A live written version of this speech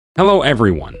Hello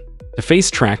everyone! To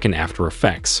face track in After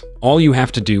Effects, all you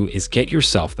have to do is get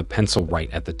yourself the pencil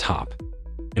right at the top.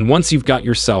 And once you've got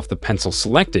yourself the pencil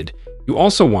selected, you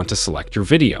also want to select your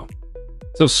video.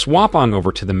 So swap on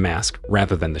over to the mask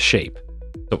rather than the shape.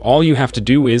 So all you have to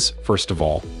do is, first of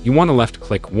all, you want to left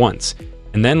click once,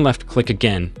 and then left click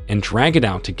again and drag it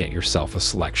out to get yourself a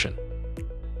selection.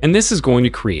 And this is going to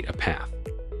create a path.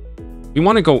 We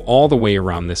want to go all the way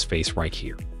around this face right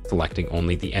here, selecting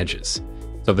only the edges.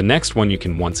 So the next one you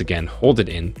can once again hold it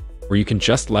in, or you can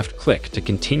just left click to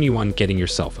continue on getting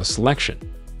yourself a selection.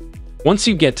 Once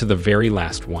you get to the very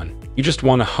last one, you just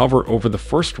want to hover over the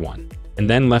first one, and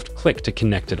then left click to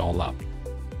connect it all up.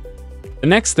 The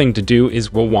next thing to do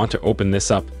is we'll want to open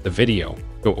this up, the video,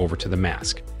 go over to the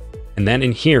mask, and then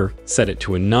in here, set it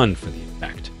to a none for the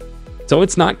effect. So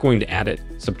it's not going to add it,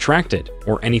 subtract it,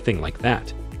 or anything like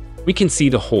that. We can see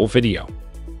the whole video.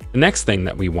 The next thing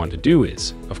that we want to do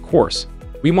is, of course,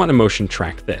 we want to motion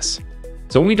track this.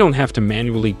 So we don't have to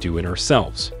manually do it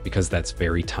ourselves, because that's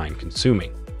very time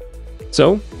consuming.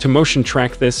 So, to motion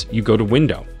track this, you go to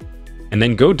Window, and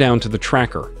then go down to the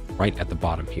tracker, right at the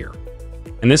bottom here.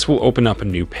 And this will open up a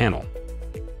new panel.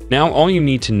 Now all you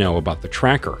need to know about the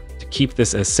tracker, to keep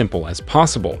this as simple as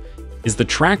possible, is the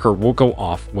tracker will go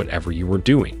off whatever you are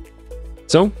doing.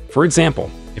 So, for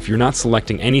example, if you're not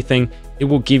selecting anything, it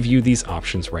will give you these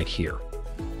options right here.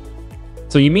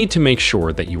 So you need to make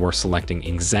sure that you are selecting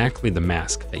exactly the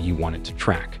mask that you want it to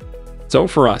track. So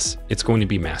for us, it's going to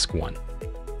be mask 1.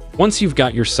 Once you've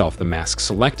got yourself the mask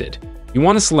selected, you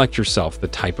want to select yourself the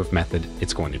type of method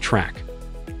it's going to track.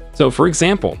 So for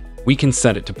example, we can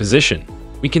set it to position,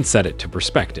 we can set it to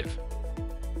perspective.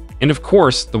 And of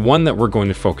course, the one that we're going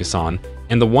to focus on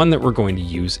and the one that we're going to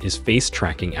use is face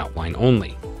tracking outline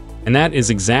only. And that is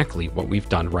exactly what we've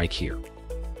done right here.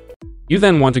 You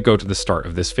then want to go to the start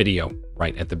of this video,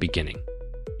 right at the beginning.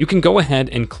 You can go ahead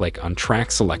and click on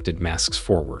Track Selected Masks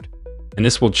Forward, and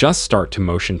this will just start to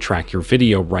motion track your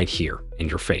video right here in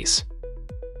your face.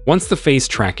 Once the face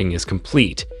tracking is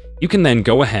complete, you can then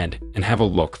go ahead and have a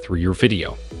look through your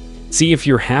video. See if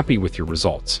you're happy with your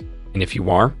results, and if you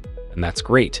are, then that's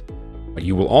great. But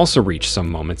you will also reach some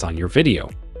moments on your video,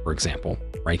 for example,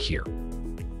 right here,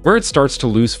 where it starts to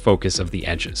lose focus of the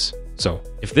edges. So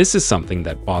if this is something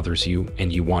that bothers you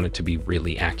and you want it to be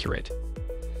really accurate,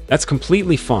 that's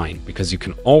completely fine because you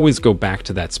can always go back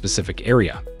to that specific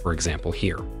area, for example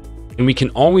here, and we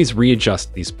can always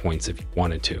readjust these points if you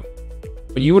wanted to.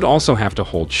 But you would also have to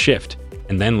hold Shift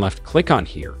and then left click on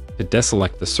here to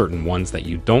deselect the certain ones that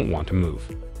you don't want to move.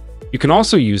 You can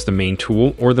also use the main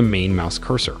tool or the main mouse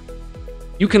cursor.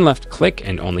 You can left click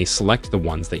and only select the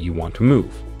ones that you want to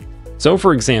move. So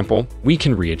for example, we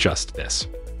can readjust this.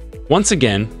 Once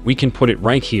again, we can put it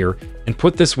right here and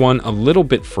put this one a little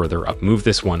bit further up, move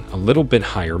this one a little bit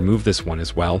higher, move this one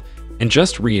as well, and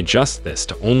just readjust this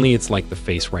to only it's like the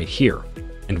face right here.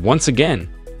 And once again,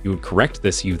 you would correct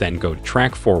this, you then go to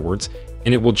Track Forwards,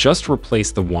 and it will just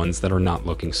replace the ones that are not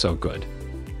looking so good.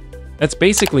 That's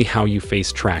basically how you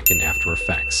face track in After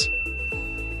Effects.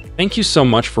 Thank you so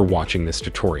much for watching this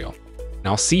tutorial, and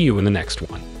I'll see you in the next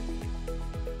one.